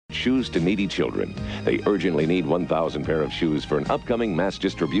Shoes to needy children. They urgently need 1,000 pair of shoes for an upcoming mass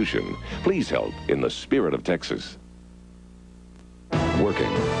distribution. Please help in the spirit of Texas.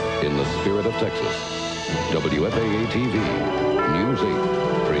 Working in the spirit of Texas, WFAA TV, News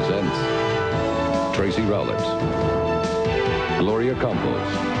 8 presents Tracy Rowlett, Gloria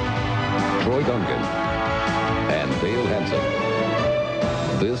Campos, Troy Duncan, and Dale Hansen.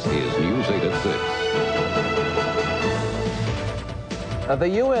 This is News 8 at 6. The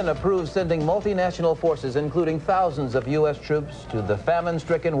UN approves sending multinational forces, including thousands of U.S. troops, to the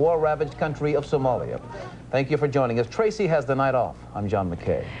famine-stricken, war-ravaged country of Somalia. Thank you for joining us. Tracy has the night off. I'm John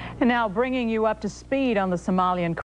McKay. And now bringing you up to speed on the Somalian